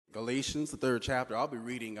Galatians, the 3rd chapter. I'll be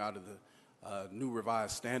reading out of the New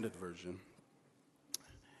Revised Standard Version.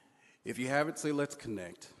 If you have it, say, let's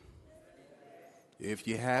connect. If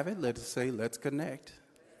you have it, let's say, let's connect.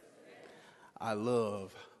 I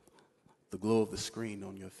love the glow of the screen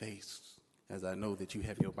on your face, as I know that you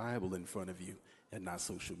have your Bible in front of you and not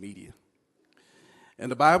social media.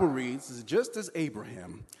 And the Bible reads, just as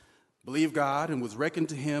Abraham believed God and was reckoned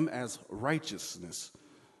to him as righteousness.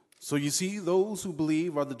 So you see, those who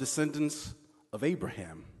believe are the descendants of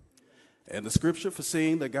Abraham. And the scripture,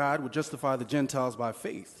 foreseeing that God would justify the Gentiles by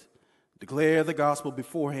faith, declare the gospel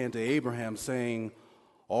beforehand to Abraham, saying,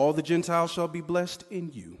 all the Gentiles shall be blessed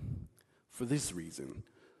in you. For this reason,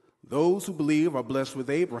 those who believe are blessed with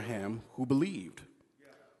Abraham who believed.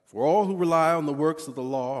 For all who rely on the works of the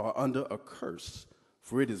law are under a curse.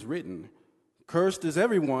 For it is written, cursed is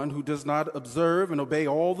everyone who does not observe and obey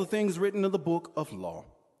all the things written in the book of law.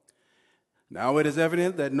 Now it is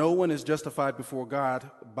evident that no one is justified before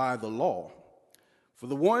God by the law. For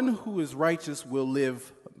the one who is righteous will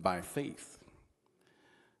live by faith.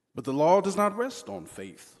 But the law does not rest on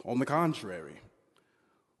faith. On the contrary,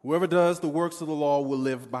 whoever does the works of the law will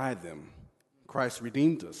live by them. Christ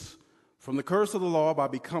redeemed us from the curse of the law by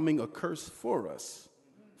becoming a curse for us.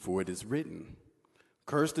 For it is written,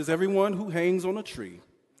 cursed is everyone who hangs on a tree,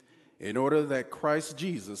 in order that Christ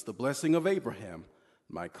Jesus, the blessing of Abraham,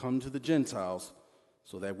 might come to the Gentiles,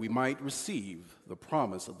 so that we might receive the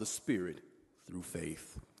promise of the Spirit through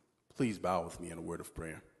faith. Please bow with me in a word of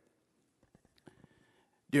prayer.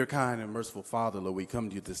 Dear kind and merciful Father, Lord, we come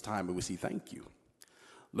to you this time and we say thank you.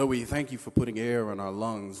 Lord, we thank you for putting air in our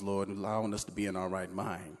lungs, Lord, and allowing us to be in our right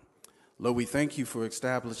mind. Lord, we thank you for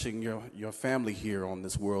establishing your family here on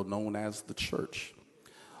this world known as the church.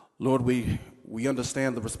 Lord, we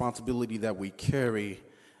understand the responsibility that we carry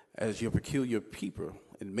as your peculiar people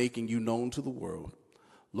in making you known to the world.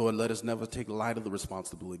 Lord, let us never take light of the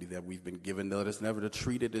responsibility that we've been given. Let us never to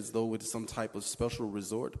treat it as though it's some type of special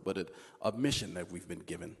resort, but a mission that we've been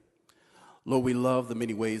given. Lord, we love the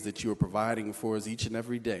many ways that you are providing for us each and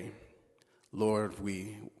every day. Lord,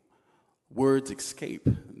 words escape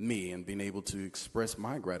me in being able to express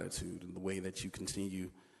my gratitude in the way that you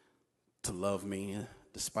continue to love me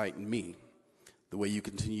despite me, the way you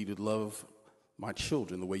continue to love my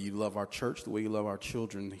children, the way you love our church, the way you love our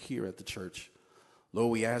children here at the church.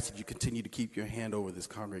 Lord, we ask that you continue to keep your hand over this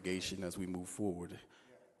congregation as we move forward.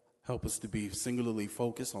 Help us to be singularly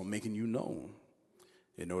focused on making you known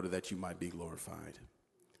in order that you might be glorified.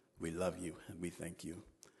 We love you and we thank you.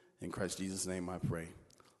 In Christ Jesus' name I pray.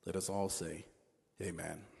 Let us all say, amen.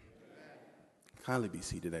 Amen. Kindly be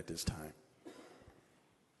seated at this time.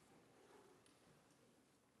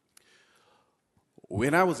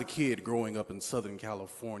 When I was a kid growing up in Southern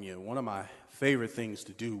California, one of my favorite things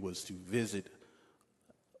to do was to visit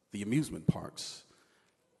the amusement parks.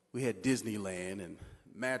 We had Disneyland and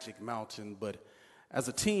Magic Mountain, but as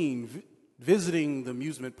a teen, visiting the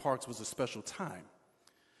amusement parks was a special time.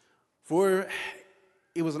 For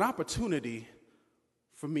it was an opportunity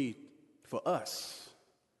for us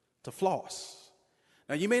to floss.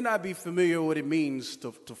 Now, you may not be familiar with what it means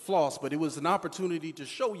to floss, but it was an opportunity to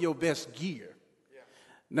show your best gear.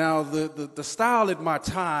 Now, the style at my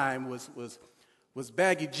time was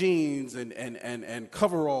baggy jeans and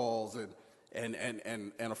coveralls and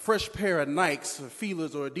a fresh pair of Nikes or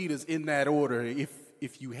Filas or Adidas in that order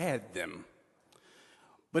if you had them.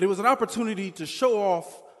 But it was an opportunity to show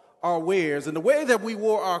off our wares, and the way that we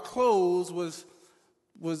wore our clothes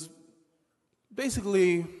was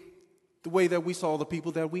basically the way that we saw the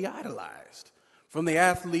people that we idolized, from the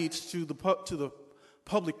athletes to the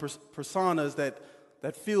public personas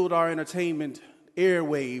that filled our entertainment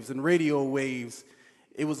airwaves and radio waves.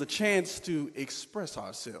 It was a chance to express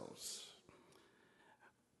ourselves.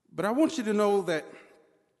 But I want you to know that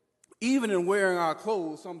even in wearing our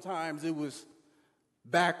clothes, sometimes it was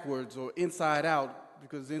backwards or inside out,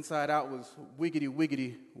 because inside out was wiggity,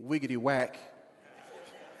 wiggity, wiggity whack.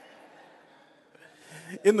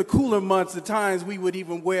 In the cooler months, at times we would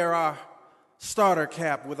even wear our starter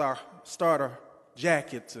cap with our starter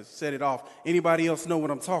jacket to set it off. Anybody else know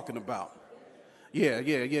what I'm talking about? Yeah.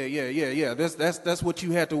 That's what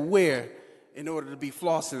you had to wear in order to be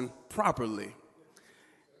flossing properly.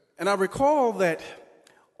 And I recall that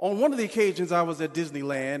on one of the occasions I was at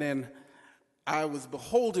Disneyland and I was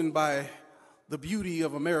beholden by the beauty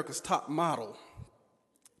of America's top model.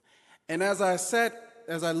 And as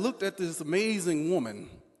I looked at this amazing woman,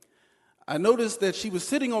 I noticed that she was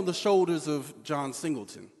sitting on the shoulders of John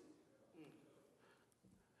Singleton.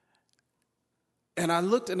 And I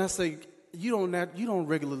looked and I said, you don't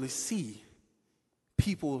regularly see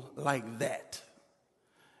people like that.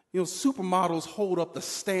 Supermodels hold up the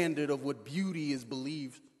standard of what beauty is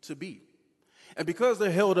believed to be. And because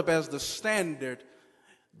they're held up as the standard,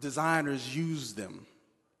 designers use them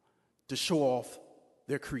to show off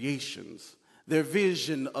their creations, their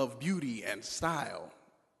vision of beauty and style.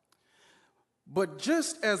 But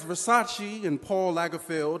just as Versace and Paul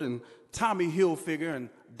Lagerfeld and Tommy Hilfiger and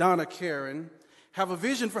Donna Karan have a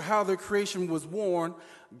vision for how their creation was worn,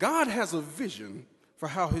 God has a vision for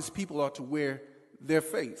how his people are to wear their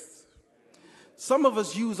faith. Some of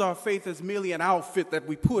us use our faith as merely an outfit that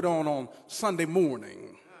we put on Sunday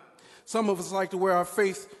morning. Some of us like to wear our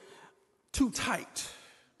faith too tight.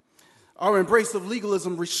 Our embrace of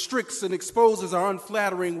legalism restricts and exposes our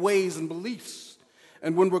unflattering ways and beliefs.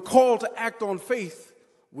 And when we're called to act on faith,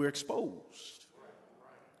 we're exposed.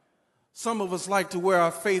 Some of us like to wear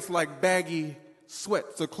our faith like baggy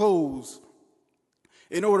sweats or clothes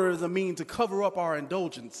in order as a means to cover up our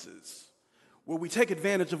indulgences, where we take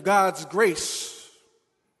advantage of God's grace,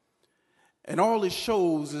 and all it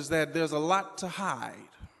shows is that there's a lot to hide.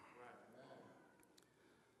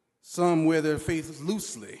 Some wear their faith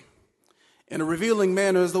loosely, in a revealing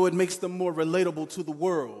manner as though it makes them more relatable to the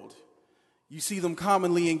world. You see them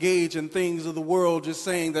commonly engage in things of the world, just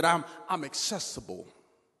saying that I'm accessible.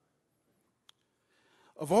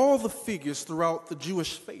 Of all the figures throughout the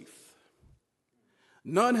Jewish faith,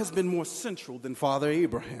 none has been more central than Father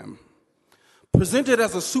Abraham. Presented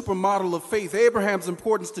as a supermodel of faith, Abraham's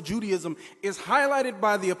importance to Judaism is highlighted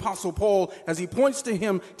by the Apostle Paul as he points to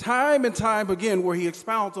him time and time again, where he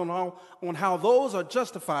expounds on how those are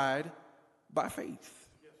justified by faith.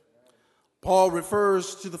 Paul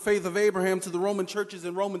refers to the faith of Abraham to the Roman churches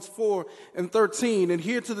in Romans 4 and 13, and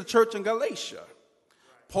here to the church in Galatia.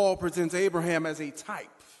 Paul presents Abraham as a type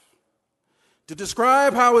to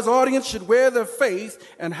describe how his audience should wear their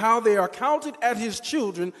faith and how they are counted as his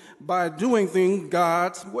children by doing things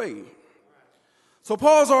God's way. So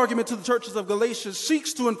Paul's argument to the churches of Galatia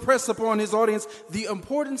seeks to impress upon his audience the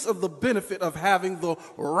importance of the benefit of having the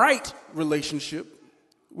right relationship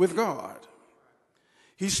with God.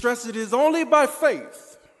 He stresses it is only by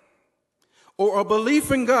faith or a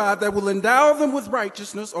belief in God that will endow them with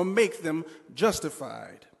righteousness or make them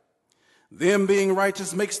justified. Them being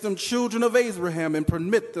righteous makes them children of Abraham and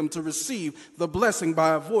permit them to receive the blessing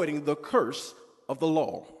by avoiding the curse of the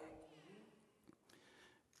law.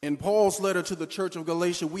 In Paul's letter to the church of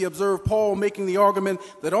Galatia, we observe Paul making the argument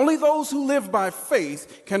that only those who live by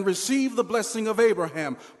faith can receive the blessing of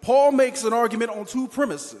Abraham. Paul makes an argument on two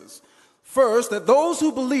premises. First, that those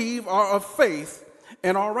who believe are of faith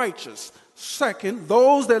and are righteous. Second,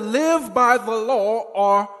 those that live by the law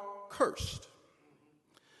are cursed.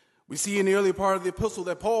 We see in the early part of the epistle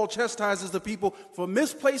that Paul chastises the people for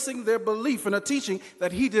misplacing their belief in a teaching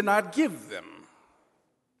that he did not give them.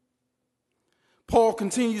 Paul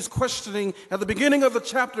continues questioning at the beginning of the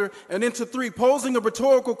chapter and into 3, posing a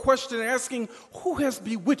rhetorical question asking, who has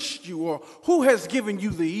bewitched you or who has given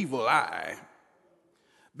you the evil eye?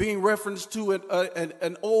 Being referenced to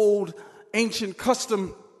an old ancient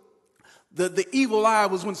custom, the evil eye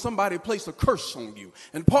was when somebody placed a curse on you.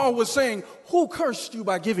 And Paul was saying, who cursed you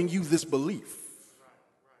by giving you this belief?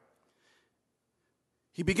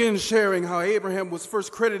 He begins sharing how Abraham was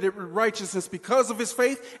first credited with righteousness because of his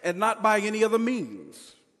faith and not by any other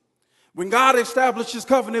means. When God established his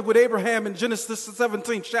covenant with Abraham in Genesis the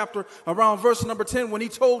 17th chapter, around verse number 10, when he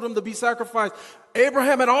told him to be sacrificed,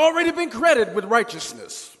 Abraham had already been credited with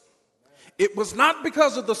righteousness. It was not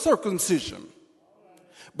because of the circumcision,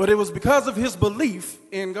 but it was because of his belief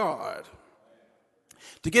in God.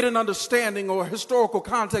 To get an understanding or historical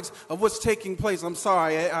context of what's taking place, I'm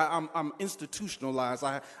sorry, I'm institutionalized.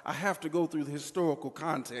 I have to go through the historical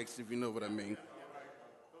context, if you know what I mean.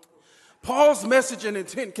 Paul's message and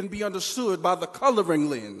intent can be understood by the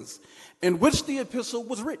coloring lens in which the epistle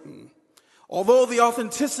was written. Although the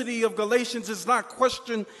authenticity of Galatians is not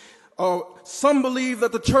questioned, some believe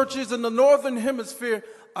that the churches in the northern hemisphere,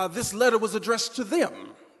 this letter was addressed to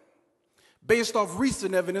them based off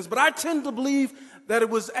recent evidence, but I tend to believe that it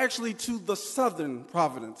was actually to the southern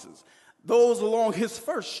provinces, those along his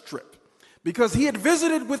first trip, because he had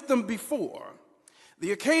visited with them before.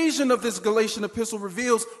 The occasion of this Galatian epistle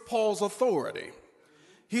reveals Paul's authority.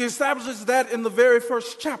 He establishes that in the very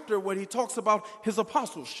first chapter when he talks about his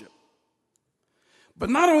apostleship. But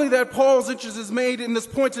not only that, Paul's interest is made in this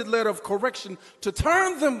pointed letter of correction to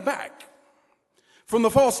turn them back from the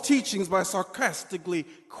false teachings by sarcastically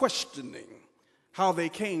questioning how they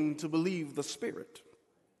came to believe the Spirit.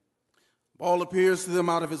 Paul appears to them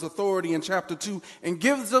out of his authority in chapter 2 and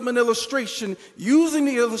gives them an illustration using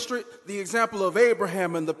the example of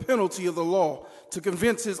Abraham and the penalty of the law to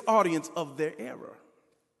convince his audience of their error.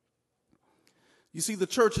 You see, the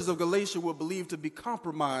churches of Galatia were believed to be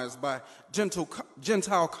compromised by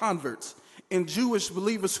Gentile converts and Jewish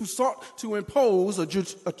believers who sought to impose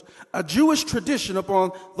a Jewish tradition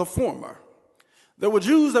upon the former. There were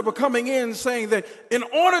Jews that were coming in saying that in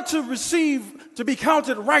order to be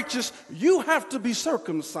counted righteous, you have to be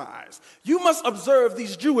circumcised. You must observe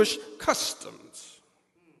these Jewish customs.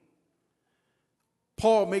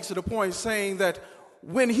 Paul makes it a point saying that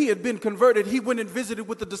when he had been converted, he went and visited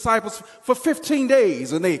with the disciples for 15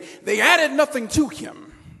 days, and they added nothing to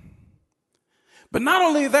him. But not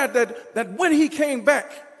only that when he came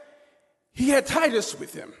back, he had Titus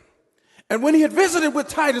with him. And when he had visited with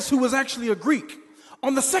Titus, who was actually a Greek,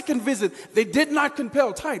 on the second visit, they did not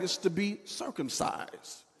compel Titus to be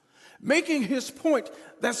circumcised, making his point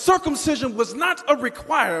that circumcision was not a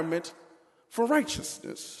requirement for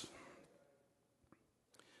righteousness.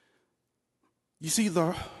 You see,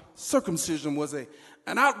 the circumcision was an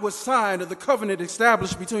outward sign of the covenant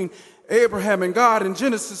established between Abraham and God in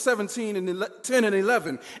Genesis 17 and 10 and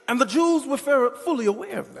 11. And the Jews were fully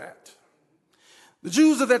aware of that. The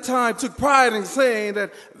Jews at that time took pride in saying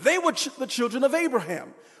that they were the children of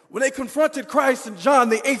Abraham. When they confronted Christ in John,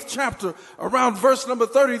 the 8th chapter, around verse number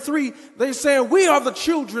 33, they said, "We are the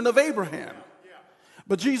children of Abraham."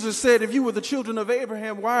 But Jesus said, "If you were the children of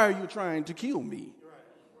Abraham, why are you trying to kill me?"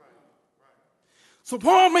 So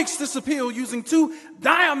Paul makes this appeal using two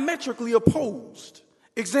diametrically opposed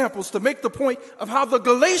examples to make the point of how the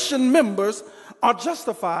Galatian members are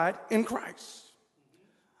justified in Christ.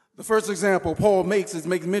 The first example Paul makes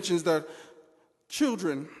mentions that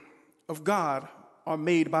children of God are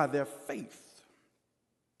made by their faith.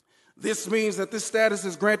 This means that this status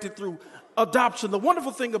is granted through adoption. The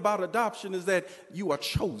wonderful thing about adoption is that you are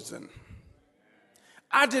chosen.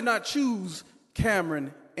 I did not choose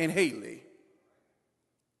Cameron and Haley.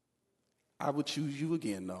 I would choose you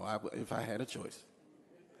again, though, if I had a choice.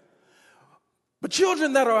 But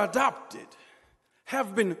children that are adopted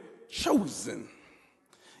have been chosen.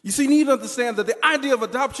 You see, you need to understand that the idea of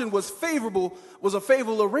adoption was a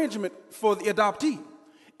favorable arrangement for the adoptee.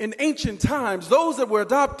 In ancient times, those that were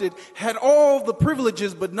adopted had all the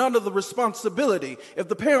privileges but none of the responsibility. If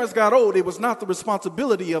the parents got old, it was not the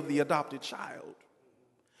responsibility of the adopted child,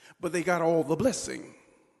 but they got all the blessing.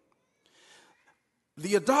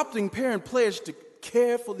 The adopting parent pledged to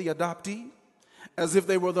care for the adoptee as if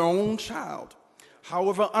they were their own child.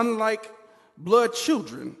 However, unlike blood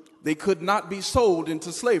children, they could not be sold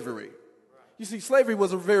into slavery. You see, slavery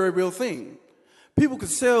was a very real thing. People could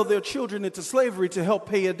sell their children into slavery to help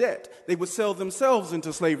pay a debt. They would sell themselves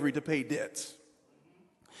into slavery to pay debts.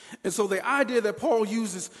 And so the idea that Paul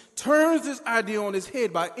uses turns this idea on its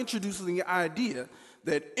head by introducing the idea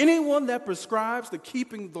that anyone that prescribes to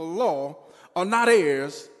keeping the law are not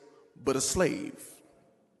heirs, but a slave.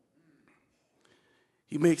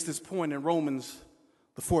 He makes this point in Romans,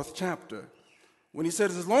 the 4th chapter, when he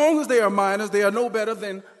says, as long as they are minors, they are no better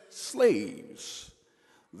than slaves.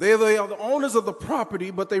 They are the owners of the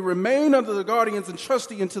property, but they remain under the guardians and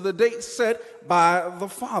trustee until the date set by the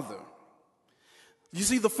father. You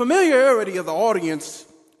see, the familiarity of the audience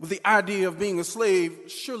with the idea of being a slave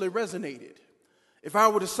surely resonated. If I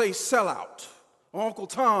were to say sellout, or Uncle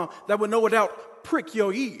Tom, that would no doubt prick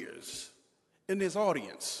your ears in this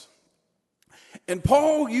audience. And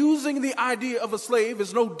Paul using the idea of a slave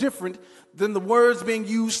is no different than the words being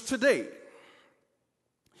used today.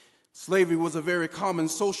 Slavery was a very common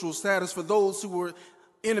social status for those who were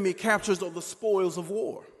enemy captures or the spoils of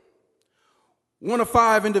war. 1 of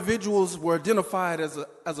 5 individuals were identified as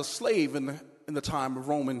a slave at the time of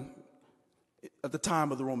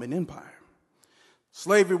the Roman Empire.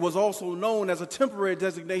 Slavery was also known as a temporary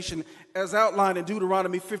designation as outlined in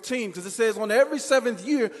Deuteronomy 15, because it says on every 7th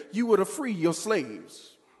year you were to free your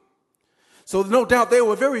slaves. So no doubt they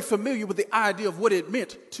were very familiar with the idea of what it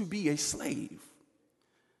meant to be a slave.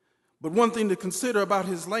 But one thing to consider about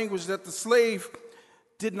his language is that the slave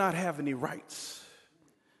did not have any rights.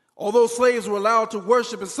 Although slaves were allowed to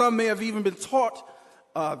worship, and some may have even been taught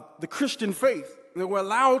the Christian faith, they were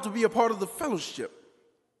allowed to be a part of the fellowship.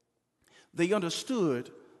 They understood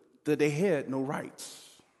that they had no rights.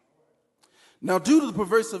 Now, due to the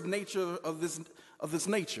perversive nature of this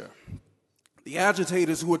nature, the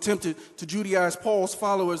agitators who attempted to Judaize Paul's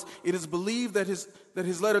followers, it is believed that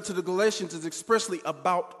his letter to the Galatians is expressly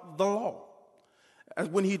about the law. As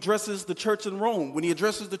when he addresses the church in Rome, when he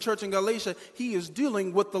addresses the church in Galatia, he is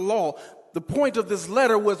dealing with the law. The point of this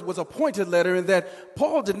letter was a pointed letter in that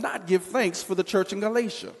Paul did not give thanks for the church in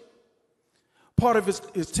Galatia. Part of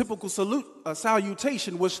his typical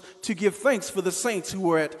salutation was to give thanks for the saints who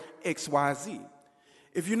were at XYZ.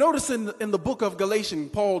 If you notice in the book of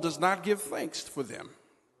Galatians, Paul does not give thanks for them.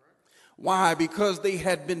 Why? Because they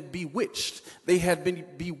had been bewitched. They had been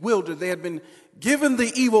bewildered. They had been given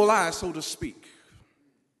the evil eye, so to speak.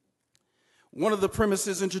 One of the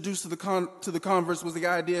premises introduced to the converts was the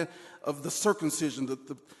idea of the circumcision,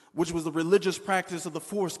 which was the religious practice of the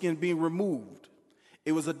foreskin being removed.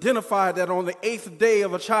 It was identified that on the 8th day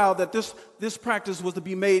of a child that this practice was to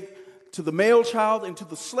be made to the male child and to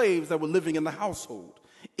the slaves that were living in the household.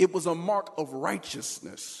 It was a mark of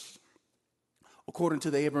righteousness, according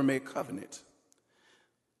to the Abrahamic covenant.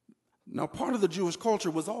 Now, part of the Jewish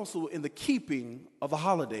culture was also in the keeping of the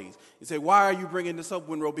holidays. You say, why are you bringing this up,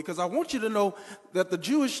 Winrow? Because I want you to know that the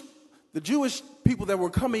Jewish people that were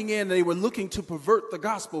coming in, they were looking to pervert the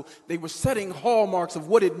gospel. They were setting hallmarks of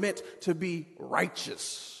what it meant to be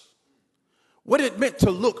righteous, what it meant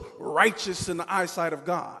to look righteous in the eyesight of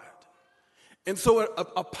God. And so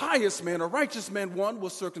a pious man, a righteous man, one,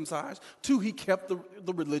 was circumcised. Two, he kept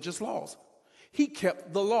the religious laws. He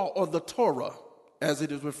kept the law, or the Torah, as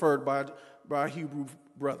it is referred by our Hebrew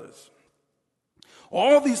brothers.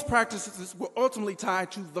 All these practices were ultimately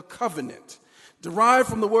tied to the covenant, derived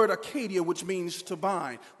from the word Acadia, which means to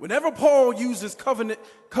bind. Whenever Paul uses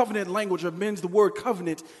covenant language or means the word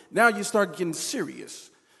covenant, now you start getting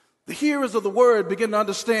serious. The hearers of the word begin to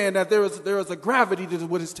understand that there is a gravity to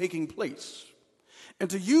what is taking place. And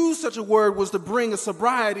to use such a word was to bring a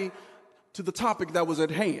sobriety to the topic that was at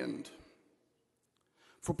hand.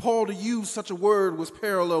 For Paul to use such a word was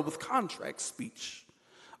parallel with contract speech.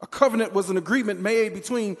 A covenant was an agreement made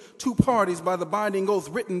between two parties by the binding oath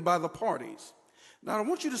written by the parties. Now, I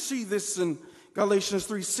want you to see this in Galatians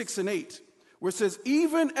 3:6-8, where it says,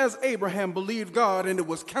 even as Abraham believed God, and it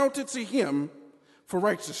was counted to him for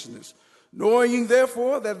righteousness, knowing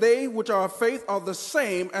therefore that they which are of faith are the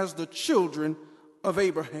same as the children of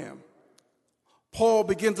Abraham. Paul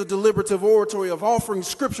begins a deliberative oratory of offering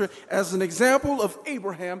scripture as an example of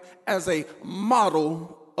Abraham as a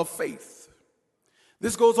model of faith.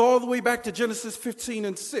 This goes all the way back to Genesis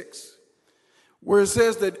 15:6, where it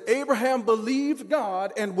says that Abraham believed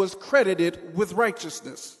God and was credited with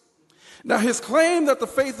righteousness. Now, his claim that the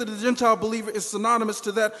faith of the Gentile believer is synonymous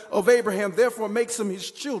to that of Abraham, therefore makes him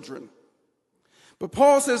his children. But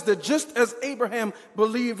Paul says that just as Abraham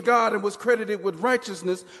believed God and was credited with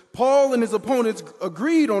righteousness, Paul and his opponents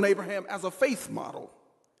agreed on Abraham as a faith model,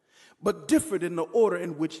 but differed in the order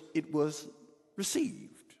in which it was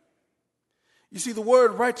received. You see, the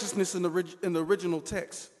word righteousness in the original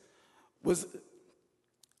text was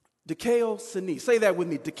dikao sini. Say that with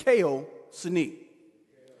me, dikao sini.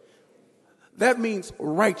 That means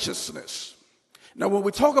righteousness. Now, when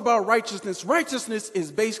we talk about righteousness, righteousness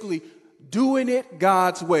is basically doing it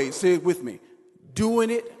God's way. Say it with me.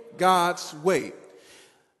 Doing it God's way.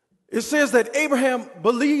 It says that Abraham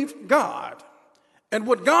believed God. And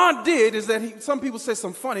what God did is that some people say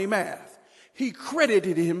some funny math. He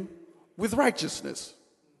credited him with righteousness.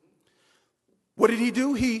 What did he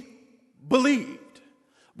do? He believed.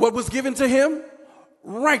 What was given to him?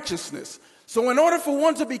 Righteousness. So in order for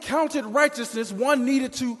one to be counted righteousness, one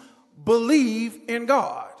needed to believe in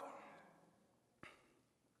God.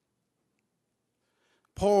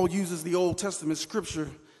 Paul uses the Old Testament scripture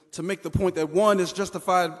to make the point that one is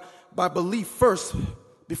justified by belief first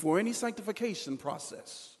before any sanctification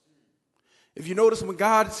process. If you notice, when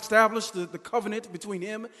God established the covenant between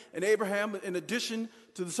him and Abraham, in addition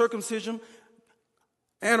to the circumcision,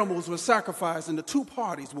 animals were sacrificed and the two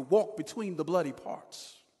parties would walk between the bloody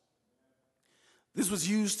parts. This was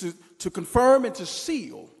used to confirm and to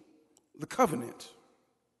seal the covenant.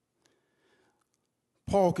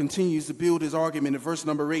 Paul continues to build his argument in verse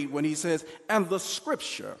number 8 when he says, and the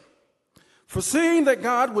scripture, foreseeing that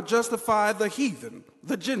God would justify the heathen,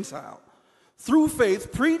 the Gentile, through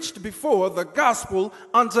faith preached before the gospel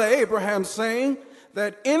unto Abraham, saying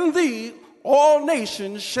that in thee all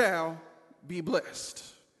nations shall be blessed.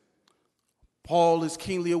 Paul is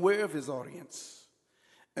keenly aware of his audience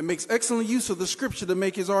and makes excellent use of the scripture to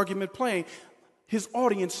make his argument plain. His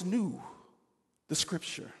audience knew the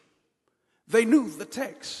scripture. They knew the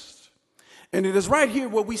text. And it is right here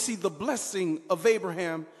where we see the blessing of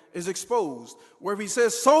Abraham is exposed, where he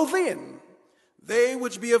says, so then, they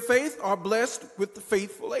which be of faith are blessed with the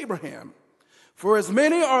faithful Abraham. For as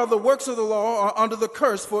many are the works of the law are under the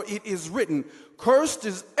curse, for it is written, cursed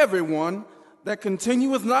is everyone that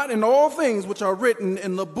continueth not in all things which are written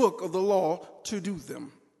in the book of the law to do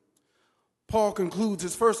them. Paul concludes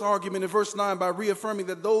his first argument in verse 9 by reaffirming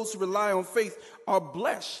that those who rely on faith are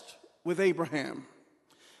blessed with Abraham.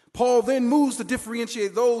 Paul then moves to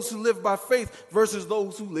differentiate those who live by faith versus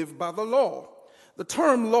those who live by the law. The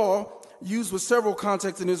term law used with several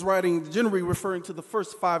contexts in his writing, generally referring to the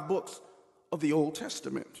first 5 books of the Old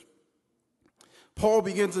Testament. Paul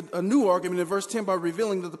begins a new argument in verse 10 by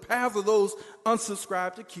revealing that the path of those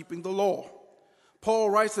unsubscribed to keeping the law. Paul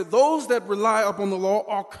writes that those that rely upon the law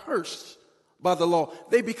are cursed by the law.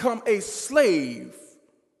 They become a slave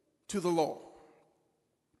to the law.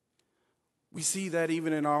 We see that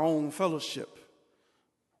even in our own fellowship,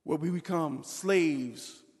 where we become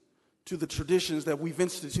slaves to the traditions that we've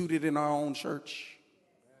instituted in our own church.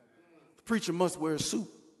 The preacher must wear a suit.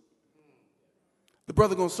 The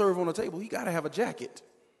brother going to serve on the table, he got to have a jacket.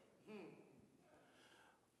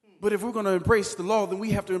 But if we're going to embrace the law, then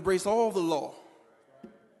we have to embrace all the law.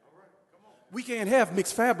 We can't have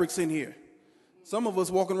mixed fabrics in here. Some of us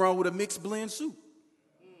walking around with a mixed blend suit.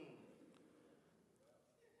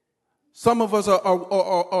 Some of us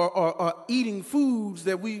are eating foods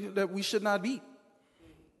that we should not eat.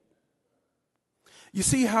 You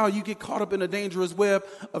see how you get caught up in a dangerous web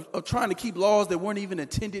of trying to keep laws that weren't even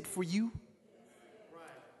intended for you?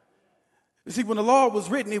 You see, when the law was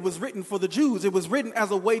written, it was written for the Jews. It was written as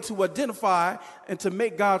a way to identify and to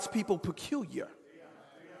make God's people peculiar.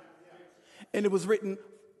 And it was written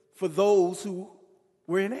for those who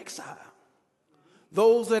were in exile.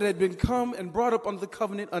 Those that had been come and brought up under the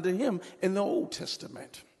covenant under him in the Old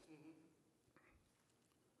Testament.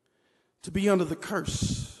 To be under the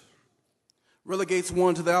curse relegates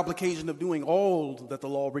one to the application of doing all that the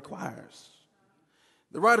law requires.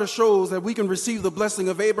 The writer shows that we can receive the blessing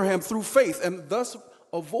of Abraham through faith and thus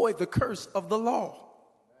avoid the curse of the law.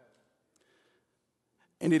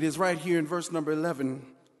 And it is right here in verse number 11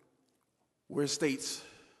 where it states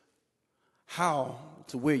how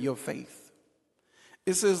to wear your faith.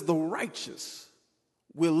 It says the righteous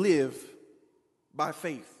will live by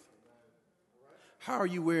faith. How are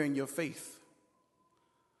you wearing your faith?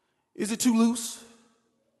 Is it too loose?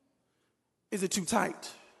 Is it too tight?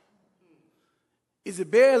 Is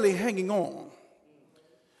it barely hanging on?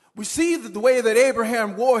 We see that the way that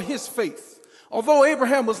Abraham wore his faith. Although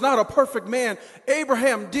Abraham was not a perfect man,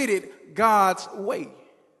 Abraham did it God's way.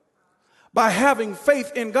 By having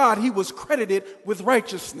faith in God, he was credited with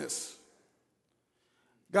righteousness.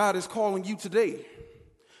 God is calling you today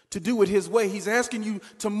to do it his way. He's asking you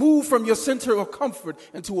to move from your center of comfort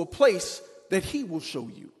into a place that he will show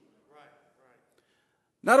you.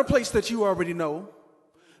 Not a place that you already know,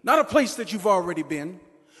 not a place that you've already been,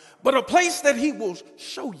 but a place that he will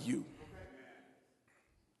show you.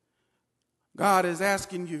 God is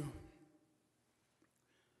asking you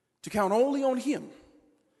to count only on him.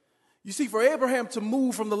 You see, for Abraham to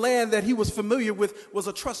move from the land that he was familiar with was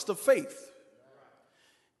a trust of faith.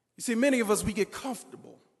 You see, many of us, we get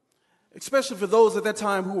comfortable, especially for those at that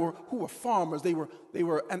time who were farmers. They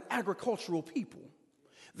were an agricultural people.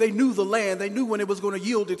 They knew the land. They knew when it was going to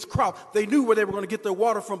yield its crop. They knew where they were going to get their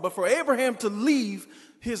water from. But for Abraham to leave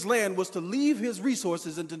his land was to leave his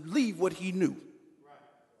resources and to leave what he knew.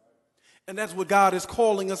 And that's what God is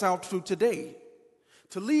calling us out to today.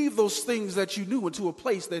 To leave those things that you knew into a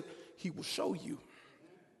place that he will show you.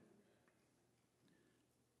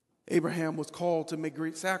 Abraham was called to make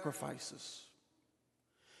great sacrifices.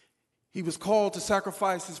 He was called to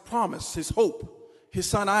sacrifice his promise, his hope, his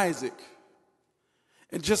son Isaac.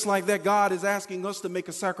 And just like that, God is asking us to make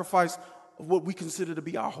a sacrifice of what we consider to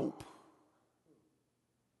be our hope.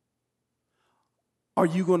 Are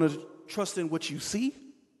you going to trust in what you see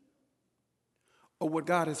or what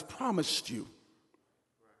God has promised you?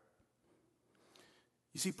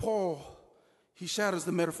 You see, Paul, he shatters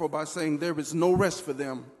the metaphor by saying there is no rest for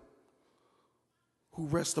them who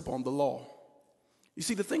rest upon the law. You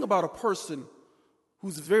see, the thing about a person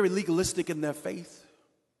who's very legalistic in their faith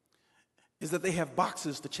is that they have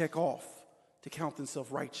boxes to check off to count themselves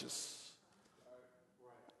righteous.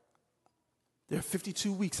 There are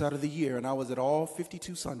 52 weeks out of the year, and I was at all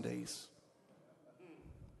 52 Sundays.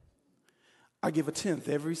 I give a tenth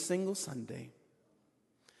every single Sunday.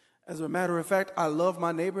 As a matter of fact, I love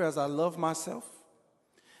my neighbor as I love myself.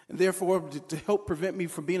 And therefore, to help prevent me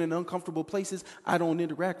from being in uncomfortable places, I don't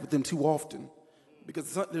interact with them too often.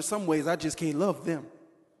 Because there's some ways I just can't love them.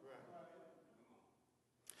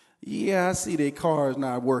 Yeah, I see their cars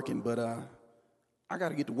not working, but I got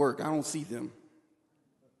to get to work. I don't see them.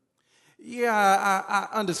 Yeah, I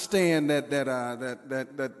understand that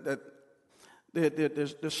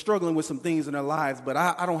they're struggling with some things in their lives, but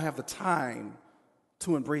I don't have the time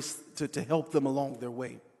to embrace, to help them along their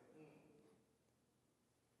way.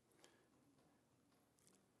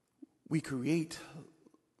 We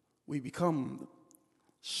become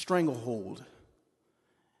stranglehold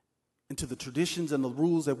into the traditions and the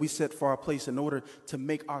rules that we set for our place in order to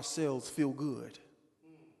make ourselves feel good.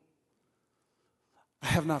 I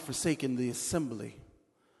have not forsaken the assembly.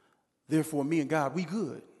 Therefore, me and God, we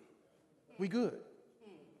good. We good.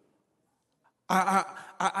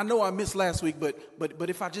 I know I missed last week, but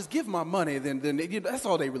if I just give my money, then that's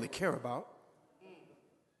all they really care about.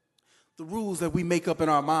 The rules that we make up in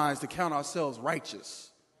our minds to count ourselves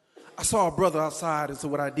righteous. I saw a brother outside, and so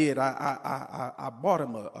what I did, I bought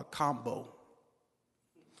him a combo.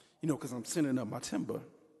 Because I'm sending up my timber.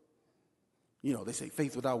 They say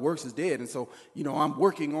faith without works is dead. And so, I'm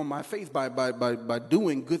working on my faith by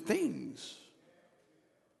doing good things.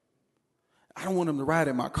 I don't want him to ride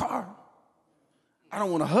in my car. I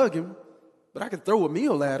don't want to hug him, but I can throw a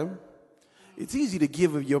meal at him. It's easy to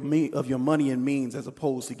give of your money and means as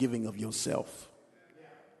opposed to giving of yourself.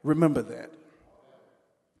 Remember that.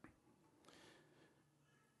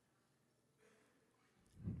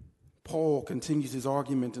 Paul continues his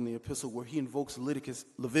argument in the epistle where he invokes Leviticus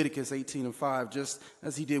 18:5, just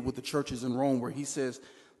as he did with the churches in Rome, where he says,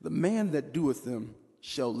 the man that doeth them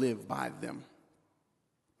shall live by them.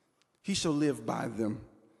 He shall live by them.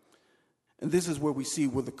 And this is where we see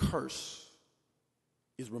where the curse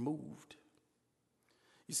is removed.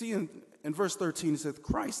 You see, in verse 13, it says,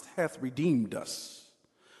 Christ hath redeemed us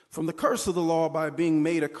from the curse of the law by being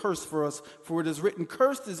made a curse for us. For it is written,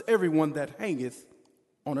 cursed is everyone that hangeth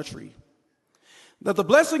on a tree, that the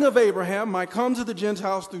blessing of Abraham might come to the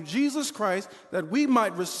Gentiles through Jesus Christ, that we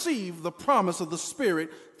might receive the promise of the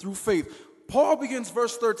Spirit through faith. Paul begins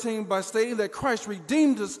verse 13 by stating that Christ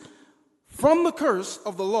redeemed us from the curse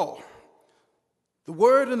of the law. The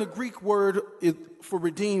word in the Greek word for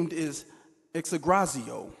redeemed is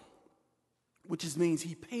exagrazio, which means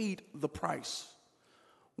he paid the price.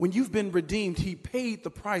 When you've been redeemed, he paid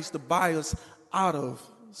the price to buy us out of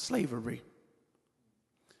slavery.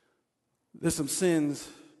 There's some sins,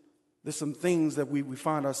 there's some things that we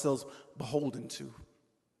find ourselves beholden to.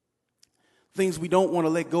 Things we don't want to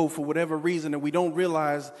let go for whatever reason, and we don't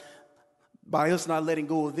realize by us not letting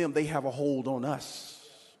go of them, they have a hold on us.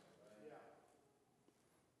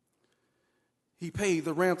 He paid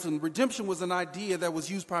the ransom. Redemption was an idea that was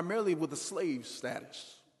used primarily with a slave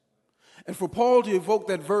status. And for Paul to evoke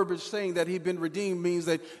that verbiage saying that he'd been redeemed means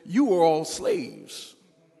that you were all slaves.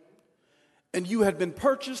 And you had been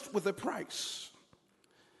purchased with a price.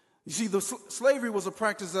 You see, the slavery was a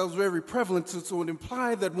practice that was very prevalent, so it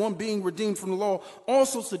implied that one being redeemed from the law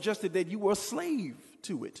also suggested that you were a slave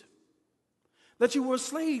to it. That you were a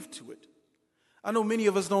slave to it. I know many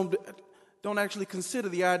of us don't actually consider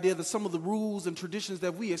the idea that some of the rules and traditions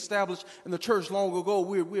that we established in the church long ago,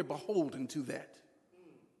 we're beholden to that.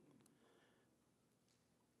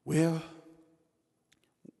 Well,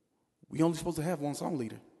 we only supposed to have one song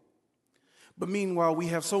leader. But meanwhile, we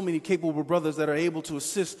have so many capable brothers that are able to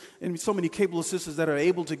assist, and so many capable sisters that are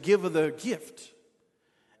able to give of their gift.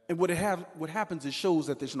 And what happens is shows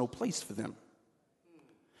that there's no place for them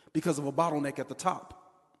because of a bottleneck at the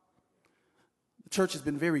top. The church has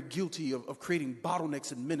been very guilty of creating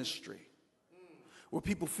bottlenecks in ministry, where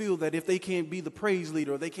people feel that if they can't be the praise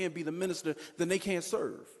leader or they can't be the minister, then they can't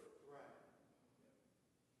serve.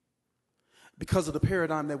 Because of the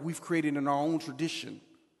paradigm that we've created in our own tradition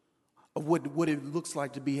of what it looks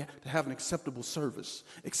like to have an acceptable service,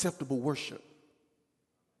 acceptable worship.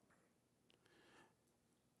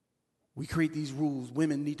 We create these rules.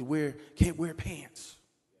 Women can't wear pants.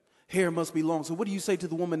 Hair must be long. So what do you say to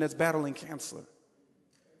the woman that's battling cancer?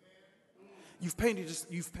 You've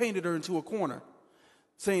painted her into a corner,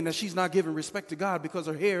 saying that she's not giving respect to God because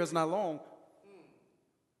her hair is not long.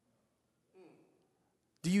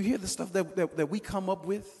 Do you hear the stuff that we come up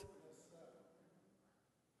with?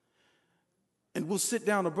 And we'll sit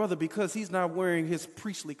down a brother because he's not wearing his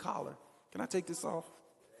priestly collar. Can I take this off?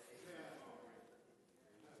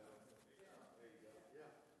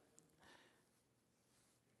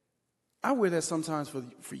 I wear that sometimes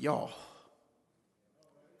for y'all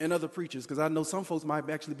and other preachers because I know some folks might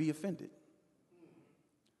actually be offended.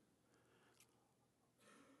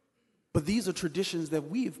 But these are traditions that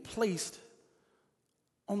we have placed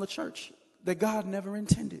on the church that God never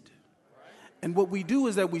intended. And what we do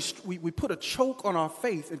is that we put a choke on our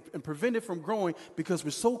faith and prevent it from growing because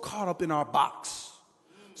we're so caught up in our box.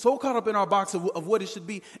 So caught up in our box of what it should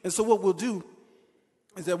be. And so what we'll do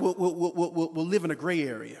is that we'll live in a gray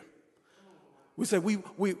area. We say we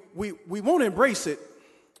won't embrace it,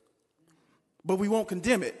 but we won't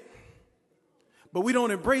condemn it. But we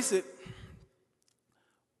don't embrace it,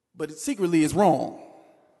 but it secretly is wrong.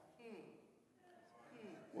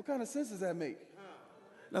 What kind of sense does that make?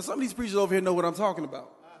 Now, some of these preachers over here know what I'm talking about.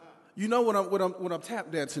 You know what I'm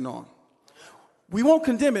tap dancing on. We won't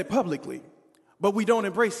condemn it publicly, but we don't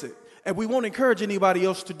embrace it. And we won't encourage anybody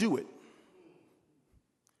else to do it.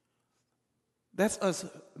 That's us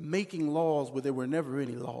making laws where there were never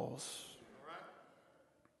any laws.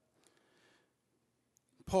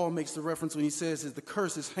 Paul makes the reference when he says that the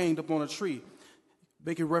curse is hanged upon a tree,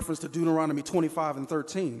 making reference to Deuteronomy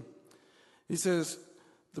 25:13. He says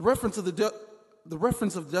the reference of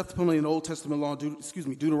death penalty in the Old Testament law,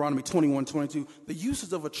 Deuteronomy 21:22, the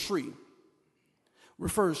uses of a tree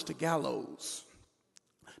refers to gallows.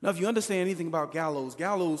 Now, if you understand anything about gallows,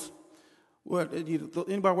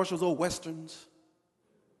 anybody watch those old westerns?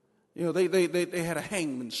 They had a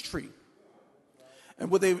hangman's tree. And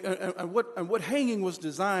what hanging was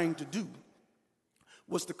designed to do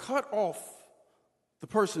was to cut off the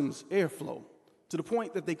person's airflow to the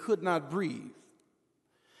point that they could not breathe,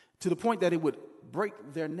 to the point that it would break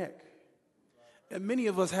their neck. And many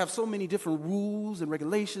of us have so many different rules and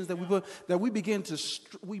regulations that we begin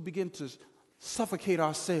to suffocate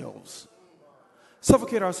ourselves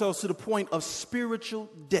to the point of spiritual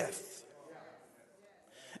death.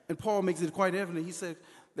 And Paul makes it quite evident. He said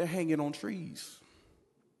they're hanging on trees.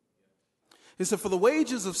 He said, for the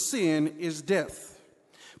wages of sin is death.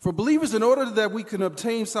 For believers, in order that we can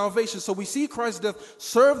obtain salvation, so we see Christ's death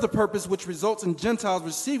serve the purpose which results in Gentiles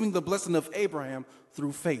receiving the blessing of Abraham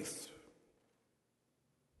through faith.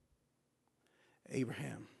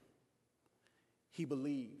 Abraham, he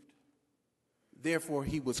believed. Therefore,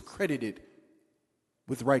 he was credited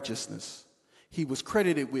with righteousness. He was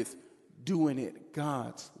credited with doing it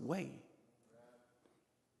God's way.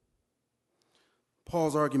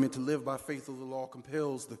 Paul's argument to live by faith of the law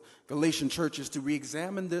compels the Galatian churches to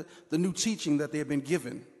re-examine the new teaching that they had been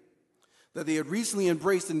given, that they had recently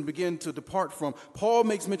embraced and began to depart from. Paul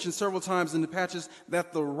makes mention several times in the passage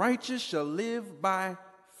that the righteous shall live by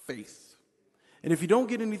faith. And if you don't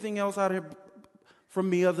get anything else out of here from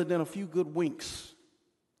me other than a few good winks,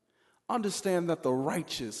 understand that the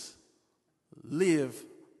righteous live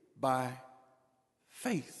by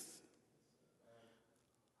faith.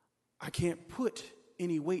 I can't put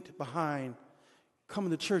any weight behind coming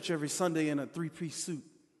to church every Sunday in a three-piece suit.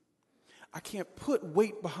 I can't put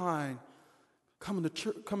weight behind coming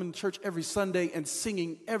to church every Sunday and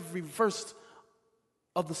singing every verse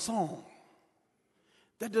of the song.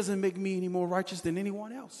 That doesn't make me any more righteous than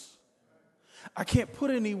anyone else. I can't put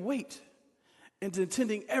any weight into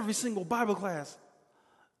attending every single Bible class,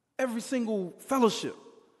 every single fellowship,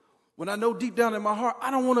 when I know deep down in my heart I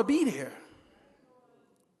don't want to be there.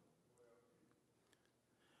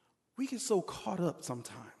 We get so caught up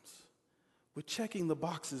sometimes with checking the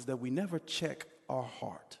boxes that we never check our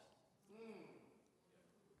heart.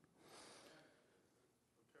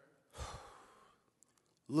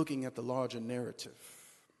 Looking at the larger narrative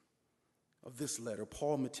of this letter,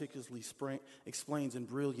 Paul meticulously explains in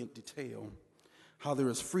brilliant detail how there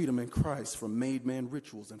is freedom in Christ from made man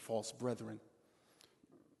rituals and false brethren.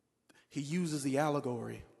 He uses the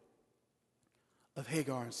allegory of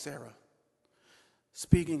Hagar and Sarah,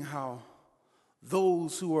 speaking how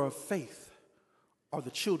those who are of faith are the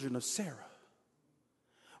children of Sarah,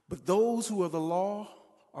 but those who are the law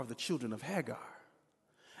are the children of Hagar.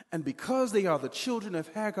 And because they are the children of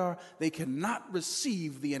Hagar, they cannot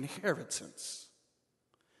receive the inheritance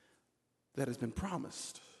that has been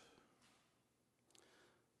promised.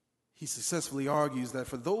 He successfully argues that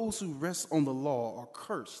for those who rest on the law are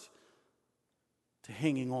cursed to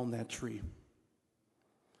hanging on that tree.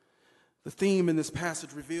 The theme in this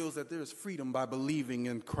passage reveals that there is freedom by believing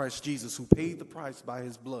in Christ Jesus, who paid the price by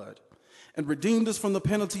his blood and redeemed us from the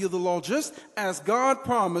penalty of the law. Just as God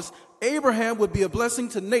promised, Abraham would be a blessing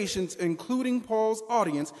to nations, including Paul's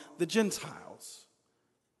audience, the Gentiles.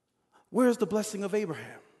 Where's the blessing of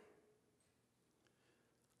Abraham?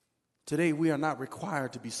 Today, we are not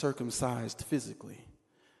required to be circumcised physically,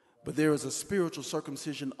 but there is a spiritual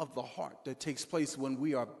circumcision of the heart that takes place when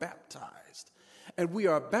we are baptized. And we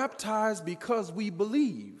are baptized because we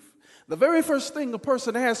believe. The very first thing a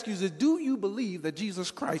person asks you is, do you believe that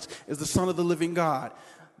Jesus Christ is the Son of the living God?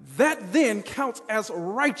 That then counts as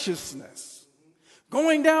righteousness.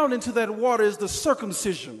 Going down into that water is the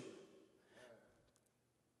circumcision.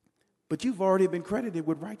 But you've already been credited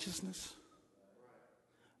with righteousness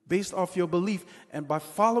based off your belief, and by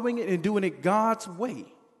following it and doing it God's way,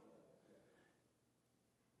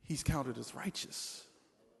 he's counted as righteous.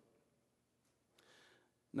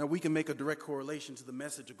 Now, we can make a direct correlation to the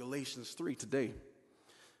message of Galatians 3 today.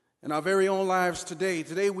 In our very own lives today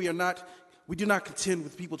we do not contend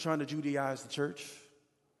with people trying to Judaize the church.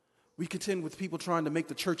 We contend with people trying to make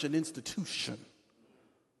the church an institution,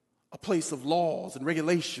 a place of laws and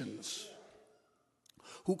regulations,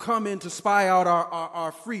 who come in to spy out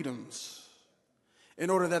our freedoms in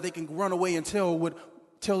order that they can run away and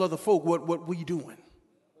tell other folk what we're doing.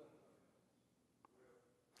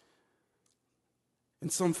 In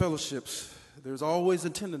some fellowships, there's always a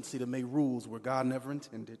tendency to make rules where God never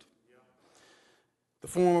intended. The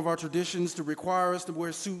form of our traditions to require us to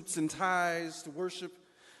wear suits and ties to worship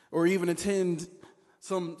or even attend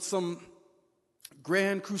some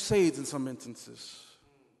grand crusades in some instances.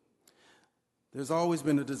 There's always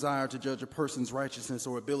been a desire to judge a person's righteousness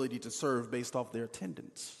or ability to serve based off their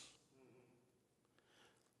attendance.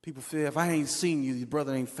 People feel, if I ain't seen you, your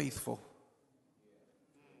brother ain't faithful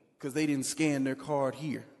because they didn't scan their card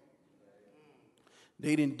here.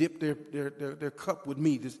 They didn't dip their cup with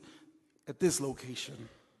me at this location.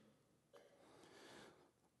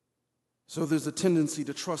 So there's a tendency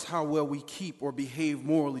to trust how well we keep or behave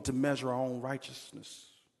morally to measure our own righteousness.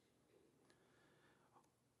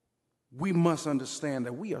 We must understand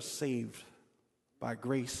that we are saved by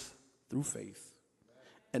grace through faith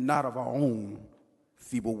and not of our own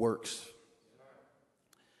feeble works.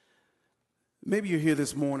 Maybe you're here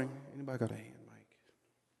this morning. Anybody got a hand mic?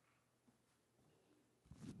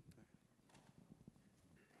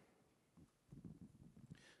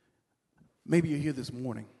 Maybe you're here this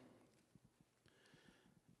morning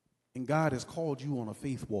and God has called you on a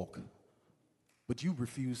faith walk, but you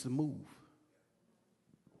refuse to move.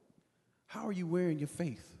 How are you wearing your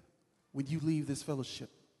faith when you leave this fellowship?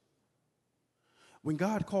 When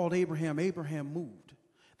God called Abraham, Abraham moved.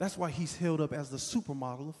 That's why he's held up as the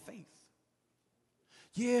supermodel of faith.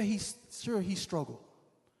 Yeah, he struggled.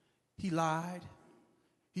 He lied.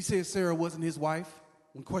 He said Sarah wasn't his wife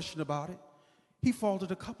when questioned about it. He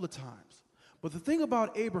faltered a couple of times. But the thing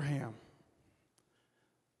about Abraham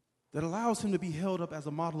that allows him to be held up as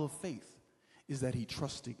a model of faith is that he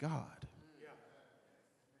trusted God.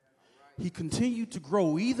 He continued to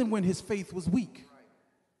grow even when his faith was weak.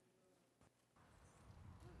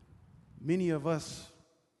 Many of us,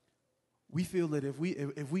 we feel that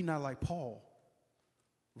if we not like Paul,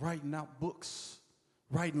 writing out books,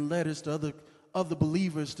 writing letters to other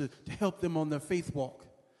believers to help them on their faith walk,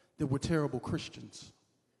 that we're terrible Christians.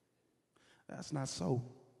 That's not so.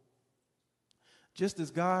 Just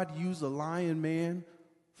as God used a lion man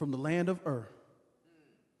from the land of Ur,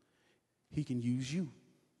 he can use you.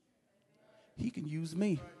 He can use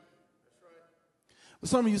me. But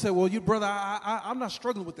some of you say, well, you brother, I'm not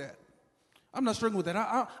struggling with that. I'm not struggling with that.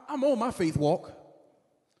 I'm on my faith walk.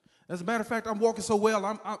 As a matter of fact, I'm walking so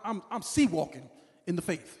well, I'm sea walking in the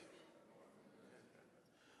faith.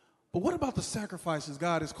 But what about the sacrifices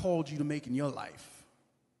God has called you to make in your life?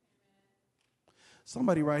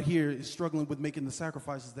 Somebody right here is struggling with making the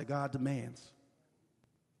sacrifices that God demands.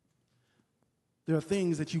 There are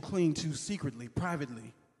things that you cling to secretly,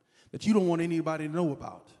 privately, that you don't want anybody to know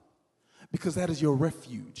about because that is your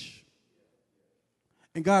refuge.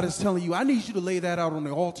 And God is telling you, I need you to lay that out on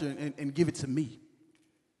the altar and give it to me.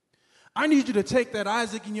 I need you to take that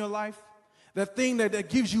Isaac in your life, that thing that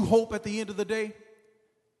gives you hope at the end of the day,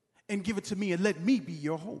 and give it to me and let me be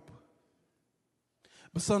your hope.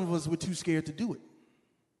 But some of us were too scared to do it.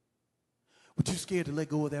 We're too scared to let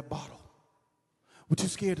go of that bottle. We're too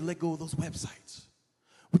scared to let go of those websites.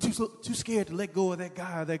 We're too scared to let go of that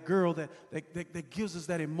guy or that girl that gives us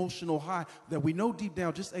that emotional high that we know deep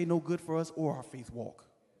down just ain't no good for us or our faith walk.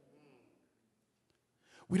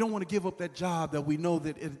 We don't want to give up that job that we know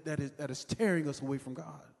that is tearing us away from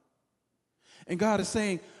God. And God is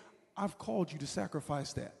saying, I've called you to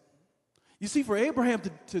sacrifice that. You see, for Abraham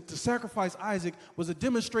to sacrifice Isaac was a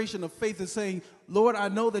demonstration of faith and saying, Lord, I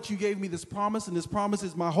know that you gave me this promise, and this promise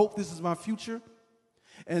is my hope, this is my future.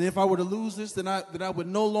 And if I were to lose this, then I would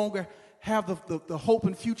no longer have the hope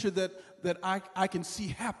and future that I can see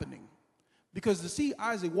happening. Because to see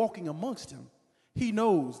Isaac walking amongst him, he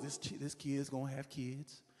knows this kid's going to have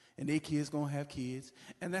kids, and their kid's going to have kids,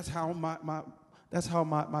 and that's how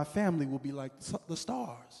my family will be like the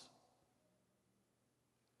stars.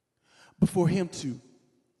 But for him to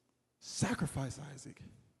sacrifice Isaac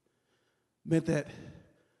meant that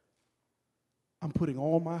I'm putting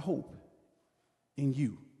all my hope in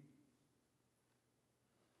you.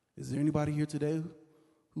 Is there anybody here today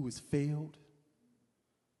who has failed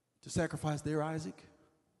to sacrifice their Isaac?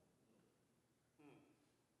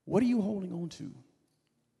 What are you holding on to?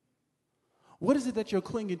 What is it that you're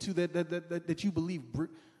clinging to that you believe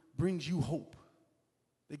brings you hope,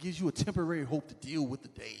 that gives you a temporary hope to deal with the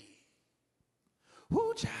day?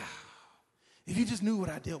 Whoo, child. If you just knew what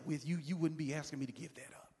I dealt with, you wouldn't be asking me to give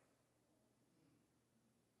that up.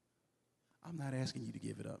 I'm not asking you to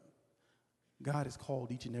give it up. God has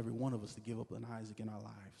called each and every one of us to give up an Isaac in our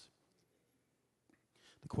lives.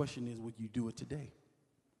 The question is, would you do it today?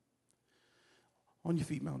 On your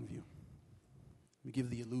feet, Mountainview. Let me give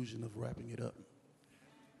the illusion of wrapping it up.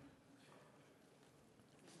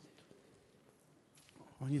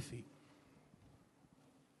 On your feet.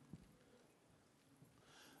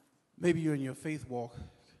 Maybe you're in your faith walk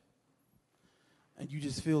and you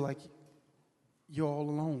just feel like you're all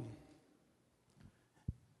alone.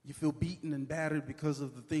 You feel beaten and battered because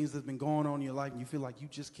of the things that have been going on in your life, and you feel like you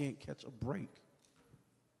just can't catch a break.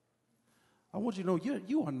 I want you to know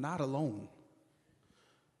you are not alone.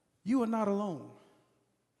 You are not alone.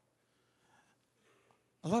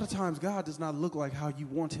 A lot of times, God does not look like how you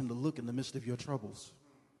want him to look in the midst of your troubles.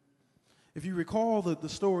 If you recall the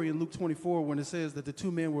story in Luke 24 when it says that the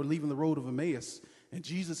two men were leaving the road of Emmaus, and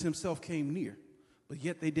Jesus himself came near, but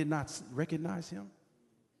yet they did not recognize him.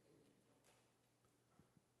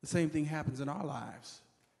 The same thing happens in our lives.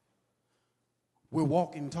 We're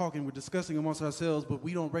walking, talking, we're discussing amongst ourselves, but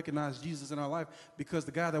we don't recognize Jesus in our life because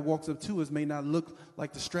the guy that walks up to us may not look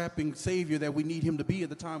like the strapping Savior that we need him to be at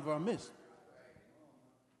the time of our midst.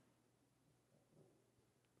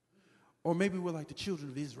 Or maybe we're like the children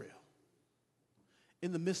of Israel.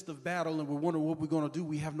 In the midst of battle, and we're wondering what we're going to do.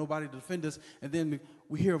 We have nobody to defend us, and then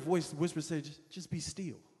we hear a voice whisper say, just be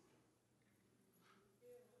still.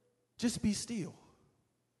 Just be still.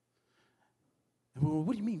 And we're,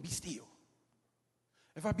 what do you mean, be still?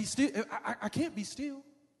 If I be still, I can't be still.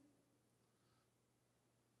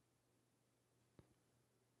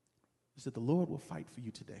 He said, the Lord will fight for you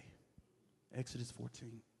today. Exodus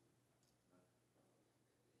 14.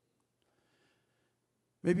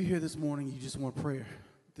 Maybe you're here this morning, you just want prayer.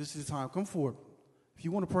 This is the time. Come forward. If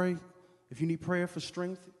you want to pray, if you need prayer for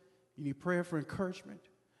strength, you need prayer for encouragement,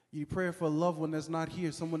 you need prayer for a loved one that's not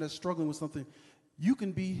here, someone that's struggling with something, you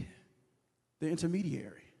can be the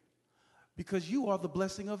intermediary because you are the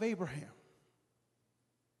blessing of Abraham.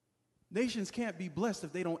 Nations can't be blessed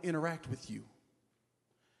if they don't interact with you.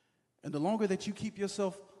 And the longer that you keep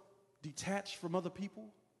yourself detached from other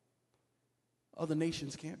people, other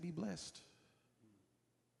nations can't be blessed.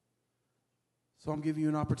 So I'm giving you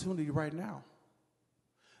an opportunity right now.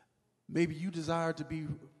 Maybe you desire to be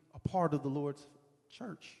a part of the Lord's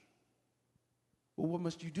church. Well, what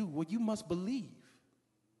must you do? Well, you must believe.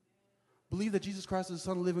 Believe that Jesus Christ is the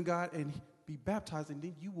Son of the living God and be baptized, and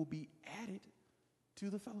then you will be added to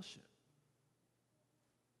the fellowship.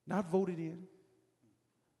 Not voted in,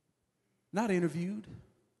 not interviewed,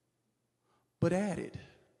 but added,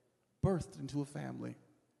 birthed into a family.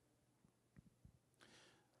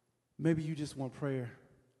 Maybe you just want prayer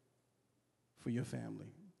for your family.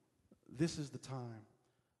 This is the time.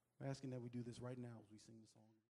 I'm asking that we do this right now as we sing the song.